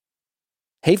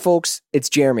Hey folks, it's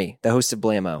Jeremy, the host of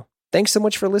Blammo. Thanks so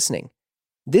much for listening.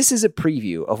 This is a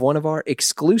preview of one of our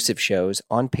exclusive shows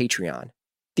on Patreon.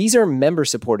 These are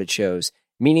member-supported shows,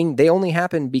 meaning they only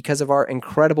happen because of our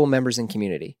incredible members and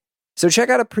community. So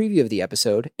check out a preview of the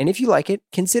episode, and if you like it,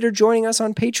 consider joining us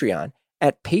on Patreon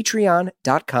at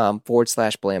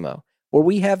patreon.com/Blammo, where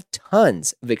we have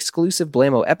tons of exclusive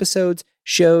Blammo episodes,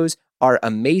 shows, our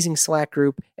amazing Slack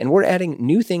group, and we're adding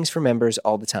new things for members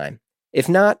all the time. If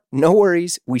not, no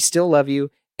worries, we still love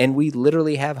you, and we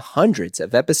literally have hundreds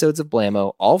of episodes of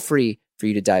Blammo all free for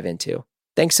you to dive into.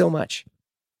 Thanks so much.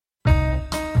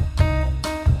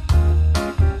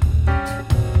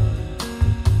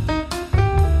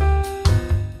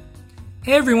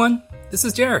 Hey everyone, this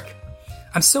is Derek.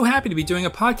 I'm so happy to be doing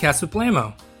a podcast with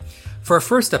Blammo. For our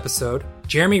first episode,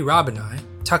 Jeremy, Rob, and I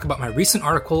talk about my recent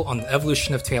article on the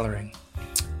evolution of tailoring.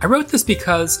 I wrote this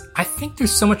because I think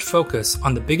there's so much focus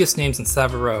on the biggest names in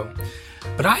Savile Row,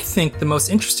 but I think the most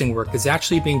interesting work is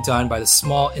actually being done by the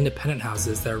small independent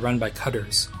houses that are run by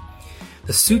cutters.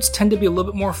 The suits tend to be a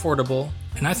little bit more affordable,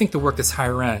 and I think the work is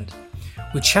higher end.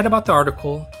 We chat about the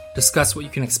article, discuss what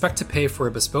you can expect to pay for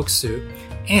a bespoke suit,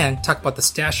 and talk about the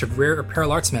stash of rare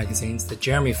apparel arts magazines that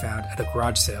Jeremy found at a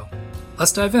garage sale.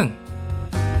 Let's dive in.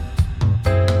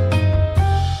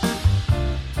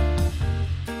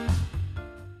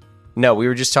 No, we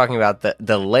were just talking about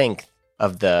the length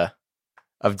of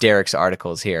Derek's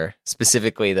articles here,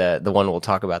 specifically the one we'll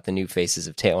talk about, the new faces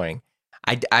of tailoring.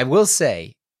 I will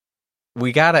say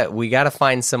we gotta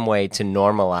find some way to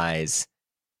normalize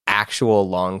actual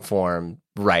long form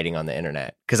writing on the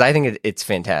internet, because I think it's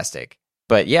fantastic.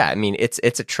 But yeah, I mean it's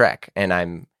a trek, but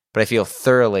I feel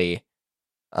thoroughly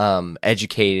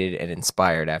educated and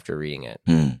inspired after reading it.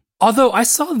 Although I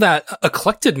saw that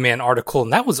Eclected Man article,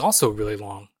 and that was also really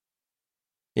long.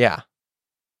 Yeah.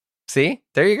 See?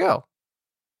 There you go.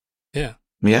 Yeah.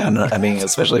 Yeah, no, I mean,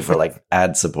 especially for like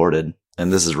ad supported.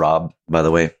 And this is Rob, by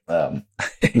the way,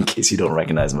 in case you don't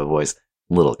recognize my voice.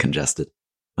 A little congested,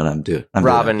 but I'm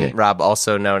Rob, doing okay. And Rob,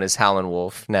 also known as Howlin'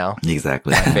 Wolf now.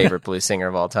 Exactly. My favorite blues singer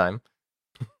of all time.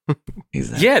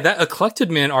 Exactly. Yeah, that Eclected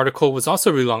Man article was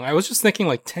also really long. I was just thinking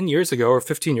like 10 years ago or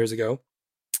 15 years ago,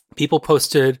 people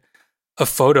posted a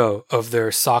photo of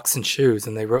their socks and shoes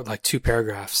and they wrote like 2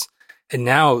 paragraphs. And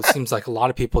now it seems like a lot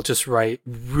of people just write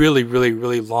really, really,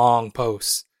 really long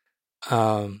posts.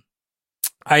 I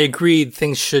agree,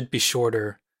 things should be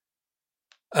shorter.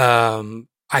 I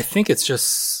think it's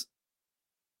just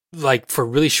like for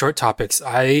really short topics,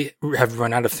 I have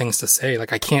run out of things to say.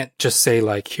 Like I can't just say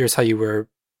like, here's how you wear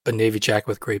a navy jacket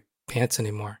with gray pants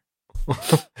anymore.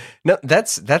 No,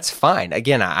 that's fine.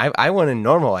 Again, I want to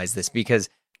normalize this because,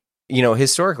 you know,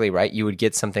 historically, right, you would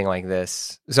get something like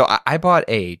this. So I bought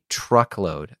a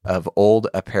truckload of old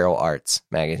apparel arts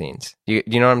magazines. You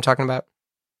know what I'm talking about?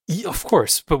 Yeah, of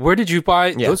course. But where did you buy?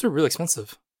 Yeah. Those are really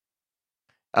expensive.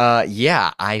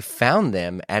 Yeah, I found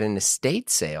them at an estate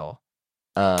sale.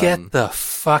 Get the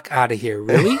fuck out of here.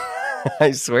 Really?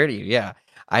 I swear to you, yeah.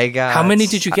 I got... How many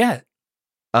did you get?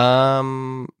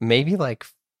 Maybe like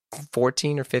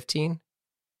 14 or 15.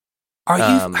 Are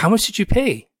you? How much did you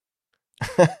pay?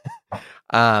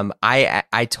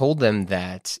 I told them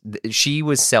that she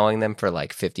was selling them for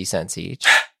like 50 cents each.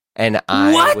 And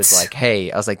I What? was like,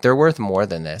 hey, I was like, they're worth more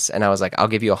than this. And I was like, I'll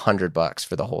give you $100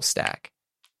 for the whole stack.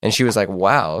 And she was like,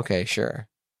 wow, okay, sure.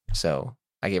 So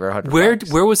I gave her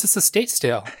 $100. Where was this estate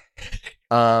sale?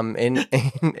 In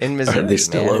Missouri, Are they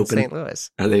still man, in open? St.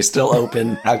 Louis. Are they still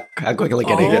open? How quickly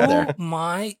can I get there? Oh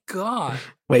my God.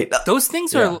 Wait, Those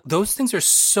things are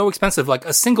so expensive. Like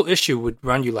a single issue would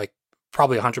run you like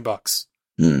probably $100.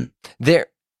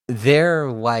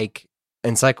 They're like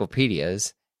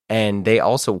encyclopedias, and they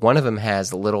also, one of them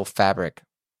has little fabric,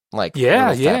 like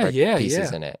little fabric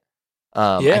pieces in it.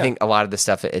 I think a lot of the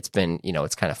stuff, it's been, you know,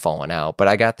 it's kind of fallen out, but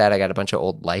I got a bunch of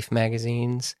old Life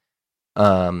magazines,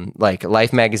 like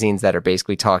Life magazines that are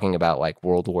basically talking about like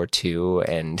World War II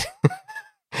and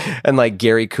and like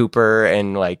Gary Cooper,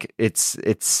 and like it's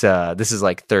this is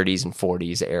like 30s and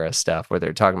 40s era stuff where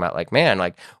they're talking about like, man,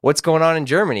 like what's going on in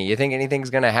Germany? You think anything's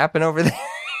going to happen over there?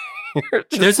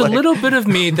 There's a little bit of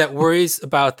me that worries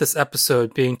about this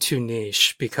episode being too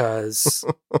niche, because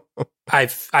I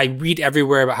read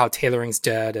everywhere about how tailoring's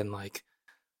dead, and like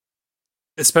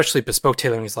especially bespoke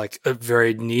tailoring is like a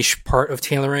very niche part of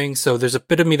tailoring. So there's a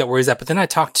bit of me that worries that. But then I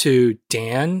talked to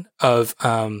Dan of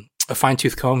A Fine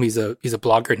Tooth Comb. He's a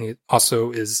blogger, and he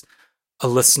also is a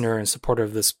listener and supporter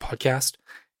of this podcast.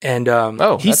 And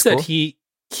he said cool. he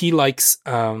likes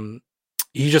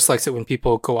he just likes it when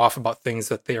people go off about things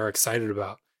that they are excited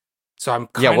about. So I'm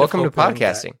kind welcome to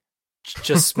podcasting.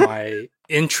 Just my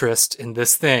interest in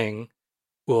this thing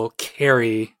will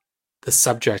carry the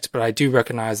subject, but I do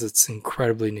recognize it's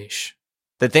incredibly niche.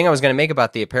 The thing I was going to make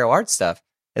about the apparel art stuff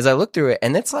is I looked through it,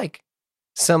 and it's like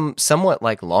somewhat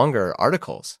like longer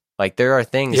articles. Like there are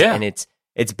things, and it's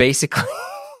basically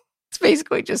it's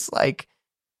basically just like,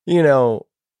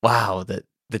 wow,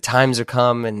 the times are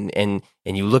come, and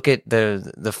you look at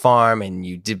the farm, and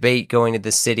you debate going to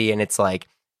the city, and it's like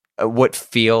what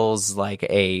feels like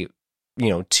a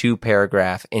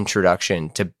 2-paragraph introduction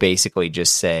to basically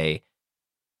just say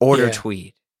order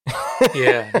tweed.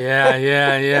 yeah.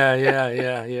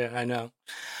 I know.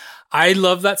 I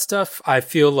love that stuff. I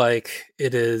feel like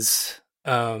it is.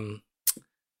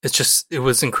 It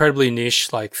was incredibly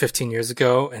niche like 15 years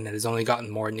ago, and it has only gotten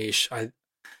more niche.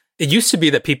 It used to be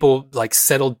that people like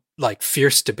settled like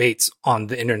fierce debates on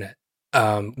the internet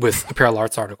with apparel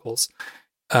arts articles.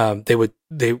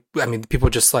 People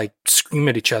just like scream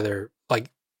at each other, like,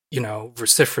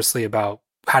 vociferously about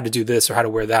how to do this or how to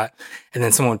wear that. And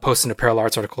then someone posted an apparel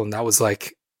arts article, and that was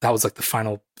like the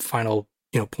final,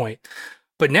 point.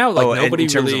 But now, like, nobody in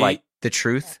terms really, of like the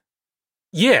truth.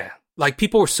 Yeah. Like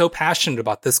people were so passionate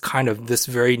about this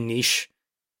very niche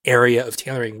area of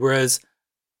tailoring. Whereas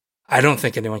I don't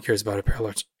think anyone cares about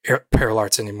apparel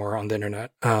arts anymore on the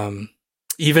internet.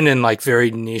 Even in like very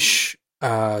niche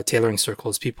tailoring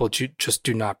circles, people just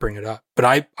do not bring it up.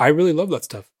 But I really love that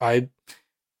stuff. I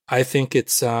think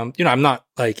it's I'm not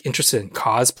like interested in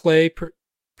cosplay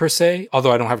per se,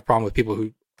 although I don't have a problem with people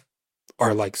who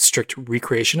are like strict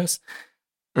recreationists.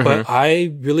 Mm-hmm. But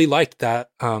I really liked that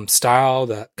style,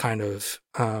 that kind of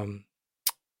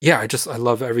I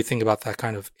love everything about that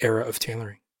kind of era of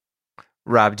tailoring.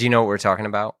 Rob, do you know what we're talking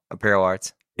about? Apparel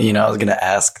arts? I was going to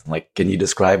ask, like, can you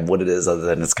describe what it is other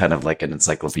than it's kind of like an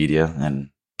encyclopedia?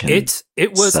 And it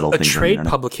was a trade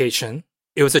publication.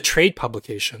 It was a trade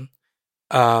publication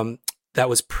that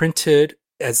was printed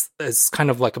as kind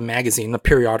of like a magazine, a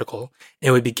periodical. And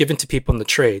it would be given to people in the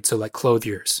trade, so like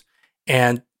clothiers.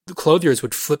 And the clothiers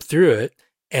would flip through it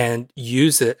and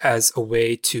use it as a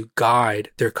way to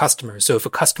guide their customers. So if a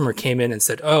customer came in and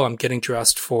said, "Oh, I'm getting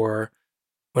dressed for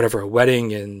whatever, a wedding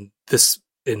in this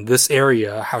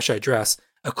area, how should I dress?"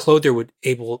 A clothier would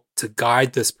able to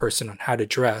guide this person on how to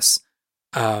dress,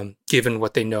 given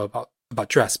what they know about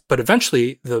dress. But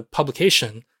eventually the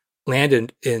publication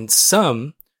landed in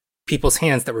some people's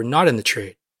hands that were not in the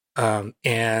trade.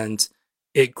 And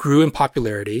it grew in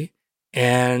popularity.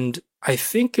 And I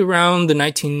think around the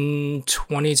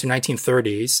 1920s or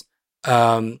 1930s,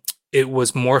 it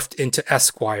was morphed into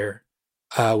Esquire,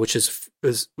 which is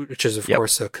of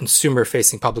course a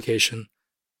consumer-facing publication.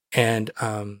 And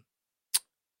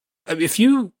if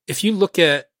you look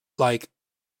at like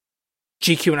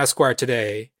GQ and Esquire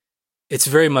today, it's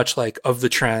very much like of the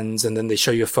trends, and then they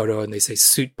show you a photo and they say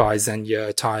suit by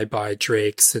Zegna, tie by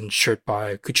Drake's, and shirt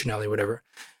by Cucinelli, whatever.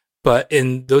 But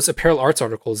in those apparel arts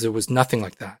articles, it was nothing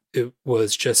like that. It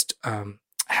was just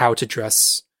how to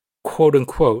dress, quote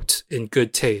unquote, in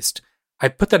good taste. I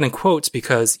put that in quotes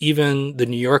because even the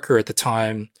New Yorker at the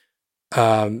time,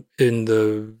 I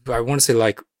want to say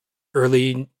like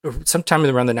sometime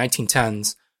around the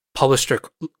 1910s, published a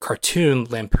cartoon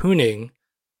lampooning.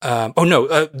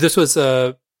 This was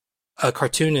a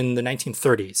cartoon in the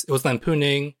 1930s. It was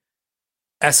lampooning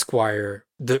Esquire,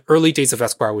 the early days of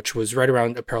Esquire, which was right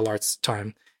around apparel arts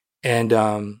time.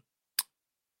 And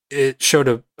it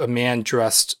showed a man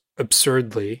dressed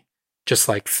absurdly, just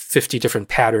like 50 different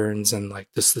patterns and like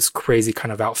this crazy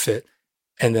kind of outfit.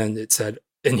 And then it said,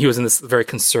 and he was in this very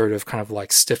conservative kind of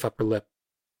like stiff upper lip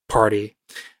party.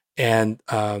 And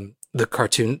the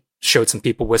cartoon showed some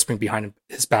people whispering behind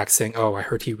his back saying, "Oh, I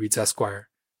heard he reads Esquire."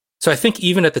 So I think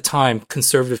even at the time,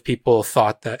 conservative people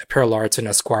thought that apparel arts and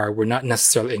Esquire were not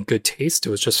necessarily in good taste.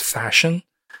 It was just fashion.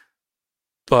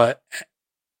 But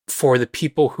for the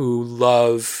people who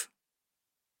love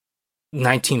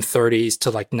 1930s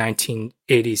to like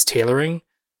 1980s tailoring,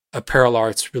 apparel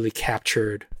arts really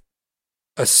captured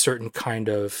a certain kind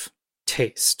of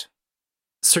taste,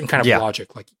 a certain kind of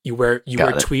logic. Like you wear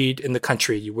tweed in the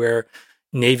country, you wear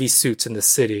navy suits in the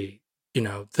city.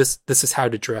 This is how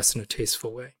to dress in a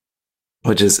tasteful way.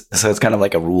 So it's kind of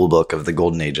like a rule book of the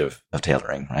golden age of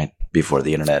tailoring, right? Before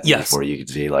the internet, before you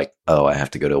could be like, "Oh, I have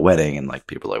to go to a wedding," and like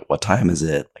people are like, "What time is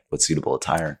it? Like, what's suitable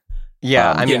attire?"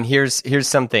 Yeah, I mean, here's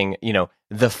something,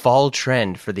 the fall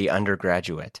trend for the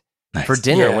undergraduate. Nice. For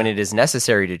dinner, when it is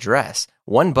necessary to dress,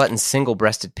 one-button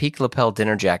single-breasted peak lapel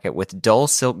dinner jacket with dull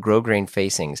silk grosgrain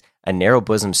facings, a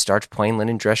narrow-bosomed starched plain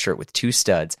linen dress shirt with 2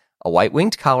 studs, a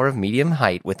white-winged collar of medium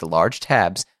height with large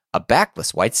tabs, a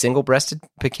backless white single-breasted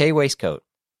piqué waistcoat.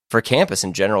 For campus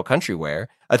and general country wear,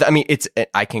 I mean,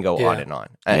 I can go on and on.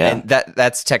 And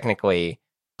that's technically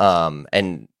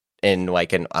And in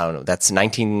like I don't know, that's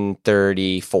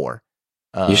 1934.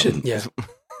 You should,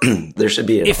 there should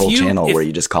be a whole channel where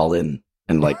you just call in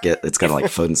and like it's kind of like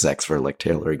phone sex for like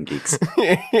tailoring geeks.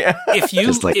 Yeah.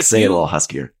 Just like say it a little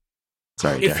huskier.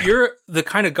 Sorry. If you're the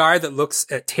kind of guy that looks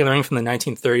at tailoring from the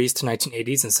 1930s to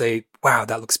 1980s and say, wow,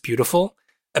 that looks beautiful,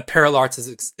 Apparel Arts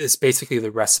is basically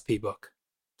the recipe book.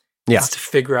 Yeah. It's to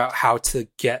figure out how to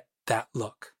get that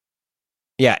look.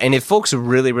 Yeah. And if folks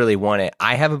really, really want it,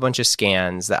 I have a bunch of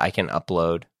scans that I can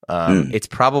upload. It's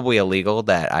probably illegal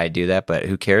that I do that, but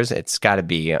who cares? It's got to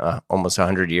be almost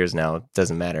 100 years now. It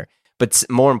doesn't matter. But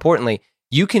more importantly,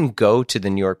 you can go to the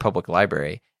New York Public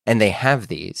Library and they have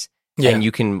these. Yeah. And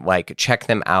you can like check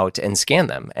them out and scan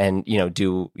them and,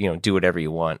 do whatever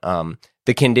you want.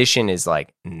 The condition is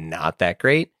like not that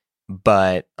great,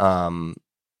 but,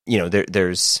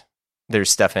 there's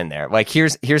stuff in there. Like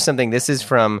here's something. This is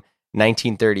from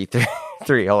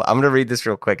 1933. Hold on, I'm going to read this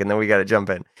real quick and then we got to jump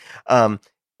in.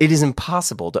 It is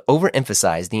impossible to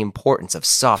overemphasize the importance of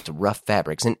soft, rough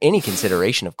fabrics in any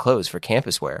consideration of clothes for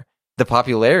campus wear. The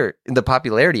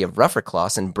popularity of rougher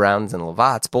cloths in browns and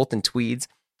lavats, both in tweeds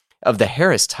of the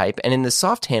Harris type and in the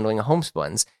soft handling of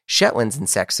homespuns, Shetlands and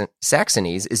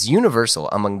Saxonies is universal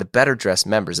among the better dressed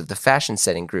members of the fashion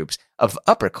setting groups of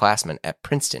upperclassmen at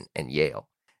Princeton and Yale.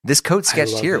 This coat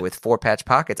sketched here with 4-patch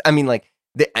pockets. I mean, like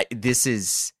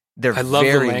they're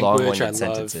very long-winded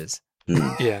sentences.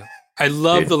 Yeah. I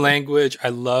love the language. I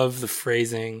love the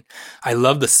phrasing. I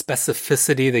love the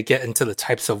specificity they get into the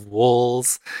types of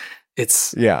wools.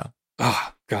 It's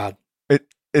oh God.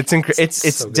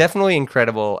 It's so definitely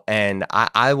incredible, and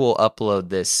I will upload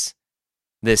this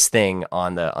thing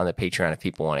on the Patreon if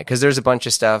people want it, because there's a bunch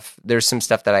of stuff. There's some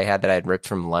stuff that I had that I had ripped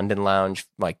from London Lounge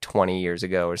like 20 years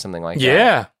ago or something like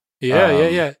that.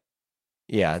 Yeah.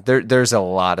 There's a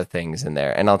lot of things in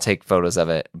there, and I'll take photos of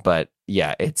it. But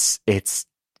yeah, it's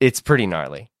pretty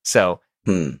gnarly. So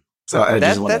that's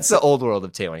the old world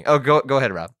of tailoring. Oh, go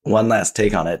ahead, Rob. One last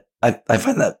take on it. I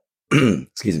find that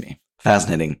excuse me,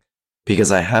 fascinating,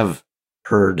 because I have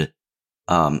heard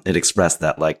it expressed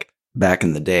that like back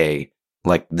in the day,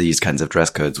 like these kinds of dress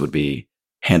codes would be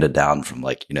handed down from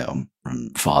from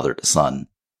father to son.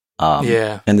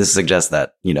 And this suggests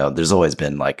that, there's always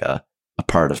been like a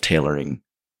part of tailoring,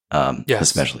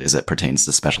 especially as it pertains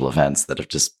to special events, that have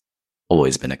just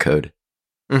always been a code.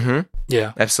 Mm-hmm.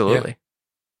 Yeah, absolutely.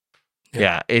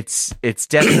 Yeah, it's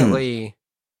definitely,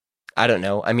 I don't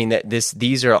know. I mean,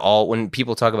 these are all, when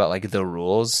people talk about like the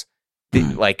rules,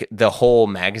 like the whole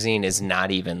magazine is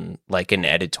not even like an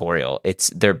editorial.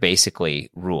 They're basically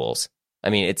rules. I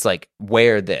mean, it's like,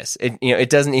 wear this. It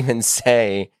doesn't even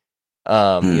say,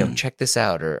 check this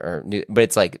out but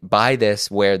it's like, buy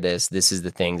this, wear this. This is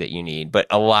the thing that you need. But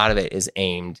a lot of it is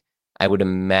aimed, I would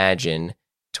imagine,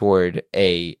 toward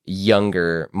a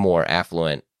younger, more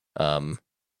affluent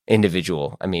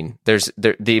individual. I mean, there's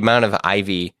the amount of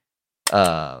Ivy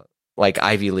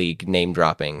League name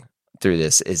dropping through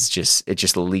this is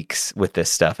just leaks with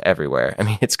this stuff everywhere. I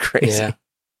mean, it's crazy.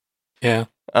 Yeah.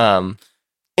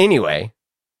 Anyway,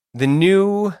 the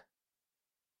new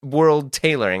world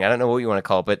tailoring. I don't know what you want to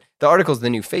call it, but the article is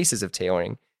The New Faces of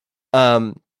Tailoring.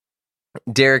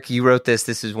 Derek, you wrote this.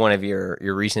 This is one of your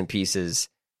recent pieces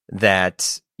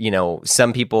that,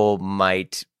 some people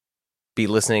might be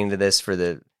listening to this for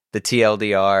the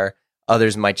TLDR.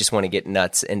 Others might just want to get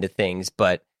nuts into things,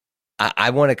 but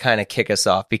I want to kind of kick us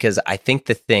off, because I think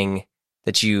the thing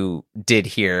that you did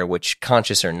here, which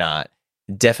conscious or not,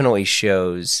 definitely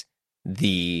shows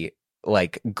the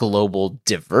like global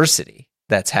diversity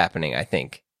that's happening, I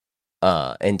think,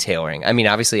 in tailoring. I mean,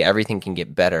 obviously everything can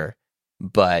get better,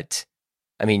 but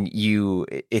I mean,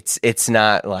 it's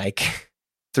not like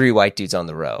 3 white dudes on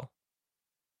the row.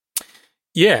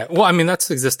 Yeah. Well, I mean,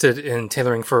 that's existed in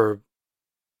tailoring for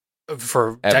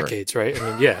decades, right?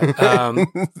 I mean, yeah.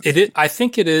 I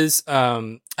think it is. I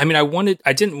mean,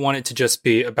 I didn't want it to just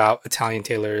be about Italian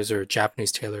tailors or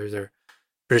Japanese tailors or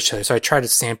British tailors. So I tried to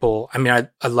sample. I mean,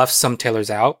 I left some tailors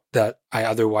out that I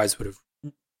otherwise would have,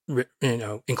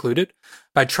 included.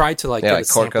 But I tried to get like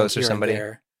Corcos or somebody.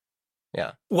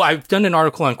 Yeah. Well, I've done an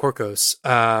article on Corcos.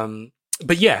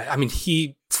 But yeah, I mean,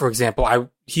 for example,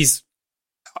 he's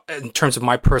in terms of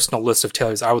my personal list of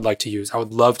tailors I would love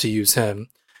to use him,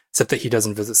 except that he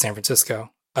doesn't visit San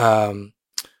Francisco.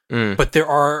 But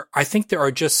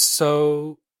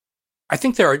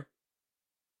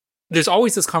there's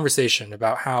always this conversation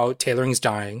about how tailoring is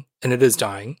dying, and it is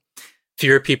dying.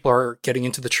 Fewer people are getting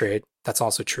into the trade. That's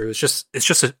also true. It's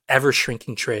just an ever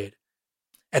shrinking trade.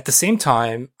 At the same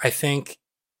time, I think,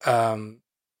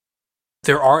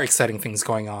 there are exciting things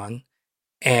going on,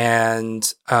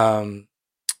 and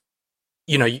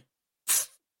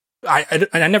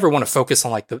I never want to focus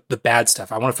on like the bad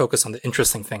stuff. I want to focus on the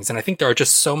interesting things. And I think there are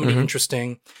just so many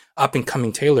interesting up and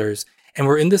coming tailors. And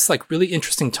we're in this like really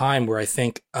interesting time where I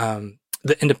think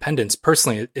the independents,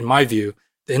 personally, in my view,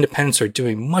 the independents are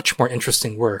doing much more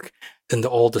interesting work than the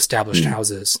old established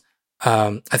houses.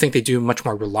 I think they do much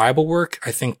more reliable work.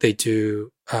 I think they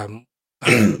do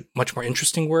much more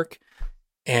interesting work.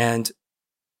 And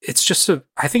it's just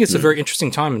I think it's a very interesting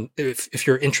time if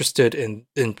you're interested in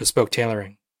bespoke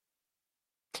tailoring.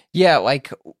 Yeah,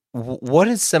 like what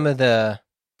is some of the,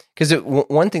 because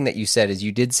one thing that you said is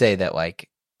you did say that like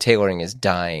tailoring is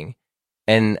dying,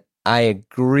 and I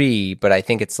agree, but I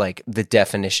think it's like the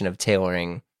definition of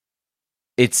tailoring,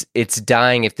 it's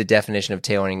dying if the definition of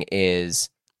tailoring is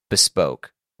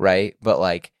bespoke, right? But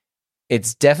like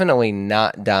it's definitely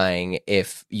not dying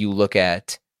if you look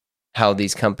at how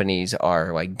these companies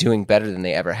are like doing better than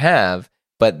they ever have,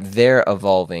 but they're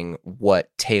evolving what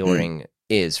tailoring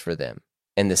is for them.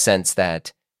 In the sense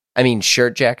that, I mean,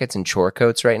 shirt jackets and chore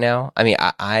coats right now. I mean,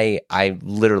 I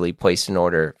literally placed an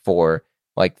order for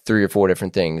like 3 or 4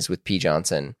 different things with P.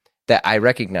 Johnson that I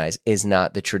recognize is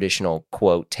not the traditional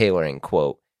quote tailoring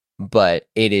quote, but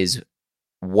it is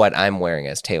what I'm wearing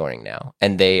as tailoring now,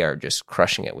 and they are just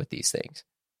crushing it with these things.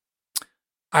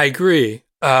 I agree,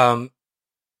 but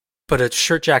a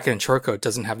shirt jacket and chore coat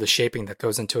doesn't have the shaping that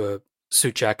goes into a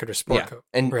suit jacket or sport coat,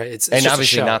 and right? It's and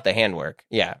obviously not the handwork.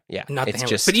 Yeah, not it's the handwork.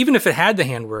 Just... But even if it had the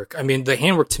handwork, I mean, the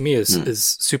handwork to me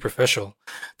is superficial.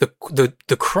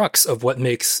 The crux of what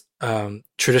makes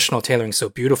traditional tailoring so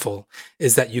beautiful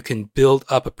is that you can build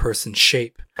up a person's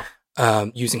shape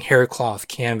using hair cloth,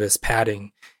 canvas,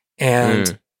 padding,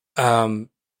 and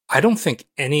I don't think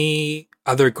any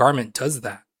other garment does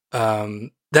that.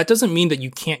 That doesn't mean that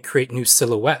you can't create new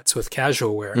silhouettes with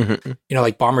casual wear.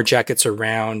 Like bomber jackets are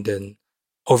round and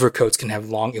overcoats can have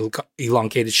long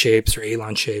elongated shapes or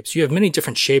Alon shapes. You have many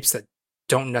different shapes that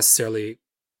don't necessarily,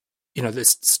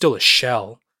 there's still a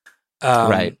shell.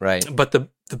 Right. But the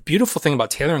beautiful thing about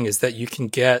tailoring is that you can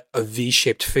get a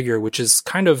V-shaped figure, which is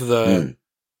kind of the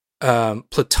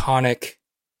platonic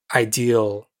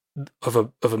ideal of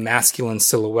a masculine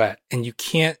silhouette. And you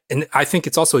can't, and I think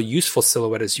it's also a useful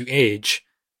silhouette as you age,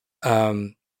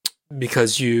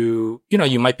 because you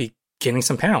might be gaining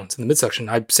some pounds in the midsection.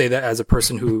 I'd say that as a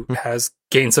person who has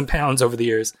gained some pounds over the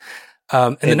years.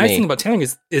 And the nice thing about tailoring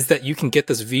is that you can get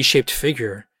this V-shaped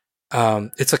figure.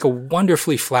 It's like a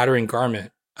wonderfully flattering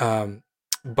garment.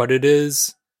 But it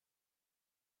is,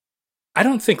 I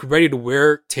don't think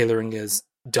ready-to-wear tailoring is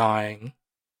dying.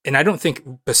 And I don't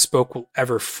think bespoke will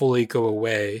ever fully go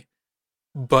away.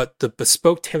 But the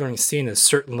bespoke tailoring scene is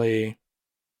certainly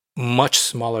much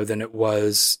smaller than it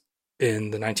was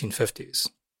in the 1950s.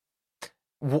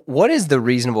 What is the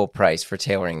reasonable price for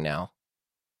tailoring now?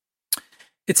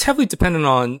 It's heavily dependent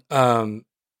on,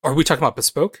 are we talking about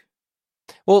bespoke?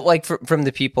 Well, like from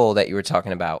the people that you were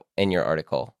talking about in your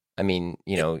article. I mean,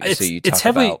 so you talk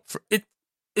about...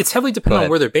 It's heavily dependent on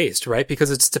where they're based, right? Because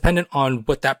it's dependent on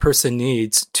what that person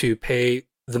needs to pay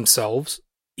themselves,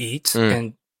 eat,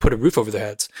 and put a roof over their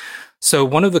heads. So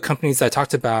one of the companies I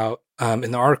talked about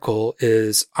in the article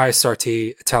is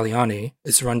Isarti Italiani.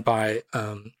 It's run by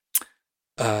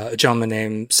a gentleman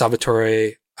named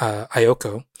Salvatore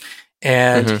Iocco.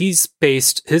 And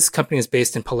his company is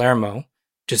based in Palermo,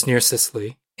 just near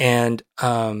Sicily. And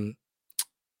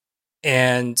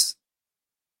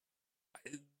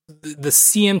the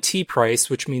CMT price,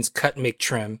 which means cut, make,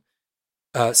 trim,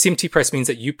 CMT price means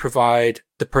that you provide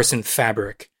the person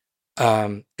fabric,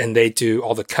 and they do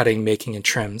all the cutting, making, and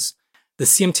trims. The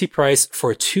CMT price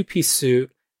for a 2-piece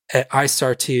suit at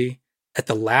Isarti at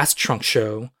the last trunk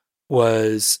show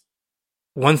was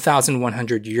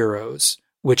 1,100 euros,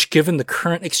 which given the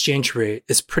current exchange rate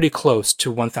is pretty close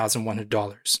to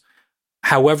 $1,100.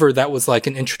 However, that was like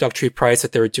an introductory price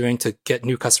that they were doing to get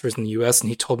new customers in the US, and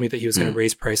he told me that he was going to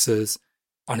raise prices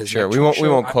on his we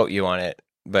won't quote you on it,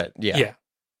 but yeah. Yeah.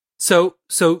 So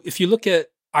if you look at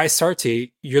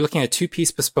Isarti, you're looking at a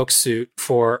 2-piece bespoke suit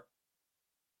for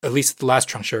at least the last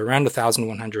trunk show, around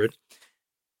 1,100.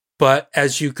 But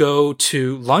as you go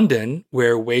to London,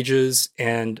 where wages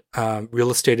and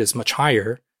real estate is much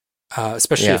higher,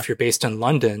 especially if you're based in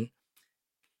London,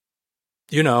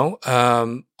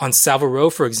 on Savile Row,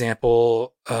 for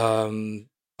example, a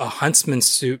Huntsman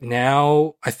suit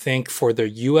now, I think for their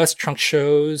US trunk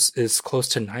shows is close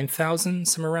to 9,000,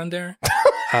 somewhere around there.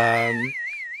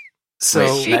 So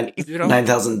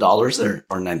 $9,000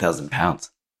 or 9,000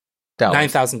 pounds?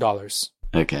 $9,000.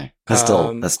 Okay. That's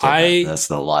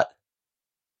still a lot.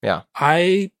 Yeah.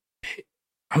 I'm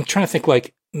trying to think,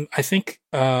 like, I think,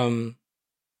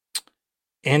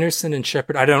 Anderson and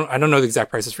Shepherd. I don't know the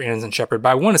exact prices for Anderson and Shepherd, but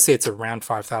I want to say it's around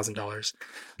 $5,000.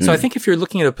 So I think if you're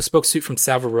looking at a bespoke suit from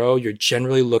Savile Row, you're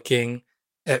generally looking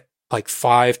at like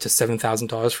 $5,000 to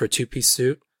 $7,000 for a 2-piece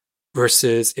suit,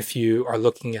 versus if you are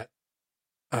looking at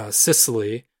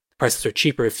Sicily, the prices are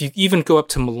cheaper. If you even go up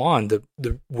to Milan,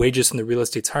 the wages and the real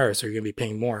estate's higher, so you're going to be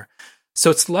paying more.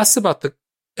 So it's less about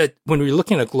when we're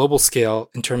looking at a global scale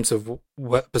in terms of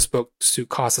what bespoke suit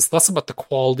costs, it's less about the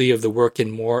quality of the work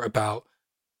and more about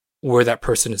where that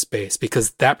person is based,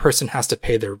 because that person has to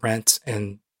pay their rent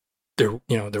and their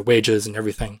wages and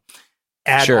everything.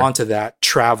 Add on to that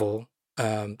travel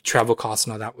costs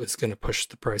and all that was going to push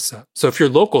the price up. So if you're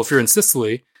local, if you're in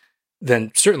Sicily,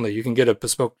 then certainly you can get a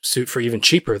bespoke suit for even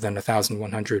cheaper than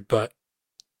 $1,100. But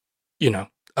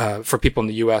for people in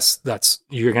the U.S.,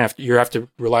 you have to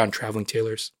rely on traveling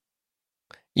tailors.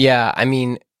 Yeah, I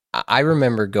mean, I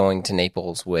remember going to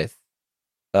Naples with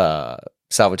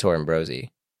Salvatore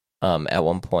Ambrosi at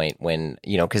one point when,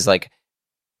 because like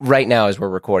right now as we're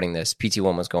recording this,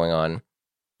 PT1 was going on,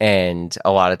 and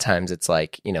a lot of times it's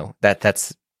like,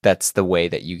 that's the way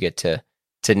that you get to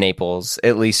Naples,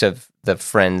 at least of the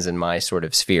friends in my sort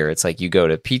of sphere. It's like you go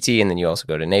to PT and then you also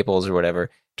go to Naples or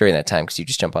whatever during that time because you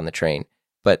just jump on the train.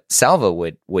 But Salvo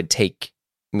would take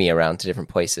me around to different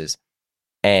places,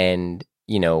 and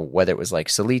whether it was like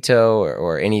Solito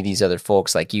or any of these other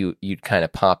folks, like you'd kind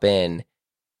of pop in,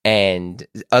 and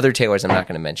other tailors I'm not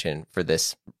going to mention for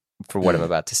what I'm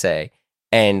about to say,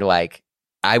 and like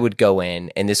I would go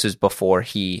in, and this was before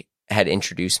he had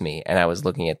introduced me, and I was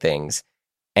looking at things,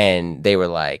 and they were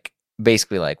like,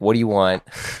 basically like, what do you want?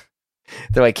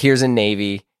 They're like, here's a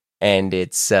navy, and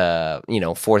it's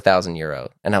 4,000 euro.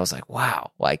 And I was like,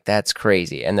 wow, like that's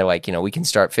crazy. And they're like, we can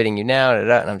start fitting you now.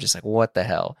 And I'm just like, what the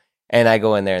hell? And I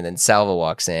go in there, and then Salvo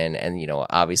walks in, and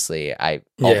obviously I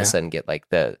all of a sudden get like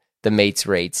the mates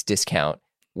rates discount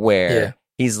where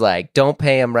he's like, don't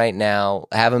pay him right now,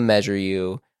 have him measure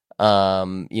you.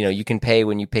 You can pay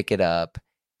when you pick it up.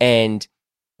 And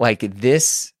like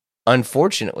this,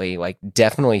 unfortunately, like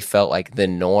definitely felt like the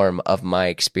norm of my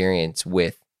experience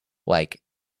with like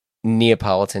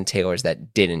Neapolitan tailors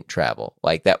that didn't travel,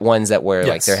 like that ones that were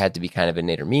like there had to be kind of an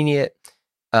intermediate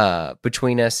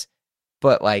between us.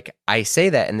 But like I say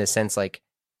that in the sense like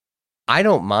I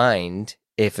don't mind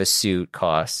if a suit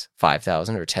costs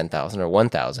 5,000 or 10,000 or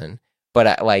 1,000, but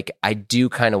I do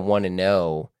kind of want to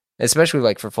know, especially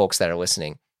like for folks that are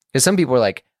listening, because some people are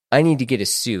like, I need to get a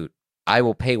suit, I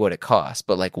will pay what it costs,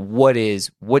 but like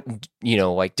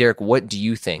like Derek, what do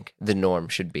you think the norm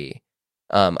should be?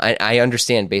 I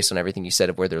understand based on everything you said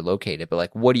of where they're located, but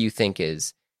like, what do you think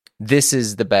this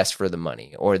is the best for the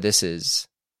money, or this is?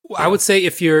 I would say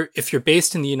if you're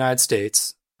based in the United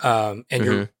States, and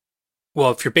if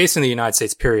you're based in the United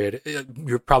States, period,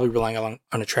 you're probably relying on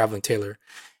a traveling tailor.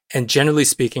 And generally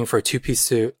speaking, for a 2-piece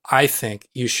suit, I think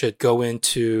you should go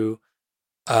into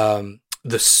the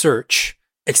search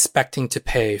expecting to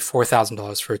pay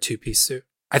 $4,000 for a 2-piece suit.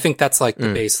 I think that's like the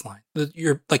baseline.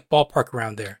 You're like ballpark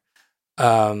around there.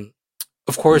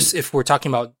 Of course, if we're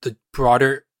talking about the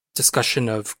broader discussion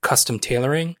of custom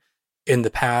tailoring, in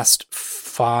the past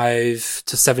 5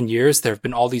 to 7 years, there have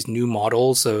been all these new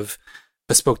models of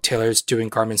bespoke tailors doing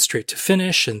garments straight to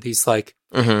finish, and these like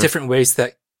different ways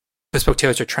that bespoke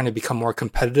tailors are trying to become more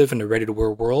competitive in a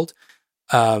ready-to-wear world.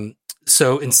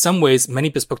 So in some ways, many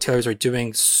bespoke tailors are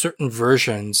doing certain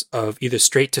versions of either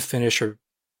straight to finish or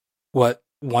what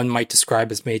one might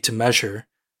describe as made to measure.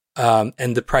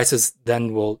 And the prices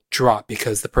then will drop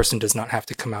because the person does not have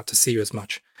to come out to see you as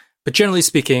much. But generally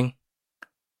speaking,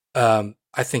 I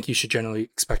think you should generally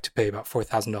expect to pay about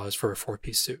 $4,000 for a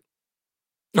 4-piece suit,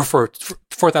 or for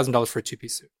 $4,000 for a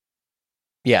 2-piece suit.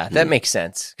 Yeah, that makes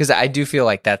sense, because I do feel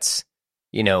like that's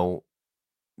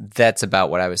about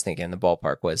what I was thinking the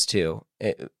ballpark was too.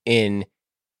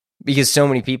 Because so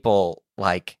many people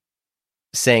like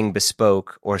saying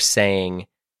bespoke or saying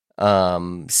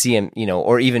CM,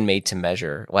 or even made to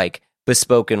measure, like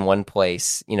bespoke in one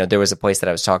place. There was a place that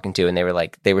I was talking to, and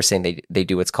they were saying they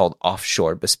do what's called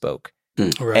offshore bespoke.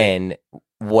 Right. And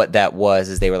what that was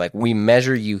is they were like, we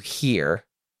measure you here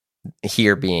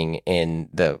being in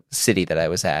the city that I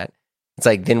was at. It's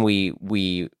like, then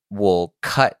we will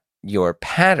cut your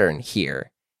pattern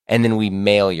here, and then we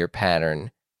mail your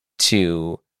pattern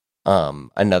to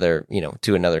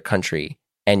another country,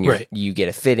 and you get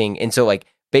a fitting. And so like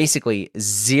basically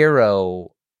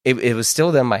zero, it was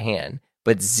still done by hand,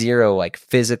 but zero like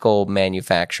physical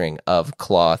manufacturing of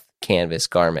cloth, canvas,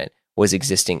 garment was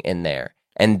existing in there.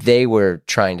 And they were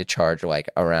trying to charge like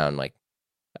around like,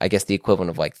 I guess the equivalent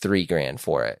of like $3,000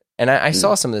 for it. And I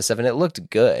saw some of this stuff, and it looked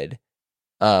good.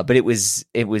 But it was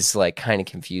like kind of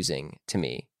confusing to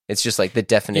me. It's just like the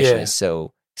definition is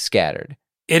so scattered.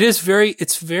 It's very,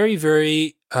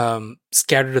 very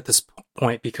scattered at this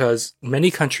point because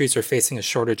many countries are facing a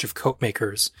shortage of coat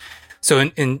makers. So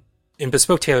in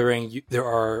bespoke tailoring, there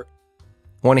are...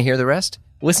 Want to hear the rest?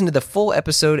 Listen to the full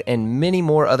episode and many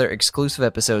more other exclusive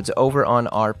episodes over on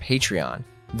our Patreon.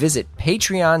 Visit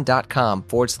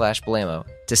patreon.com/Blamo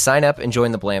to sign up and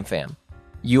join the Blam fam.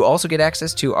 You also get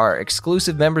access to our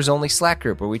exclusive members-only Slack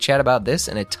group where we chat about this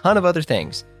and a ton of other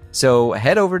things. So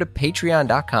head over to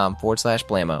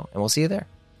patreon.com/Blamo and we'll see you there.